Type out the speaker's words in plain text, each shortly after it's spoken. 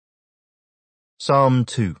Psalm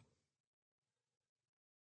 2.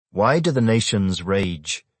 Why do the nations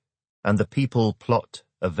rage, and the people plot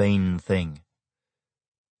a vain thing?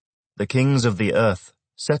 The kings of the earth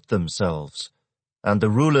set themselves, and the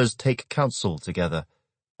rulers take counsel together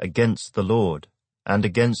against the Lord and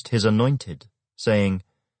against his anointed, saying,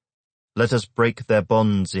 Let us break their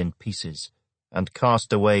bonds in pieces, and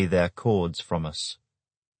cast away their cords from us.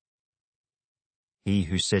 He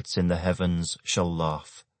who sits in the heavens shall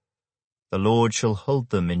laugh. The Lord shall hold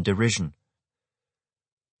them in derision.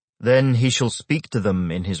 Then he shall speak to them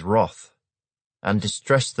in his wrath, and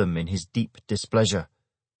distress them in his deep displeasure.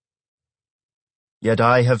 Yet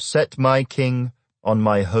I have set my king on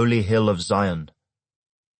my holy hill of Zion.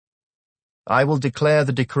 I will declare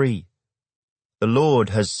the decree. The Lord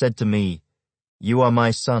has said to me, You are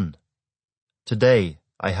my son. Today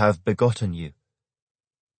I have begotten you.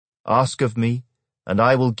 Ask of me, and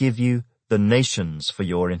I will give you the nations for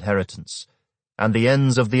your inheritance, and the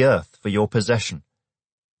ends of the earth for your possession.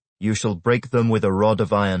 You shall break them with a rod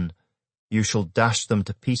of iron. You shall dash them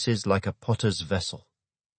to pieces like a potter's vessel.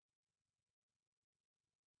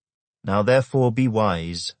 Now therefore be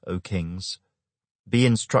wise, O kings. Be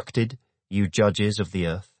instructed, you judges of the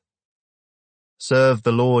earth. Serve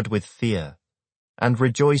the Lord with fear, and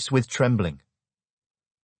rejoice with trembling.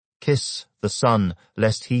 Kiss the Son,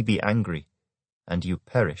 lest he be angry, and you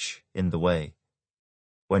perish in the way,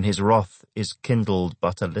 when his wrath is kindled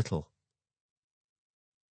but a little.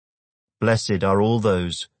 Blessed are all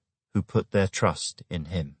those who put their trust in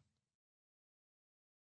him.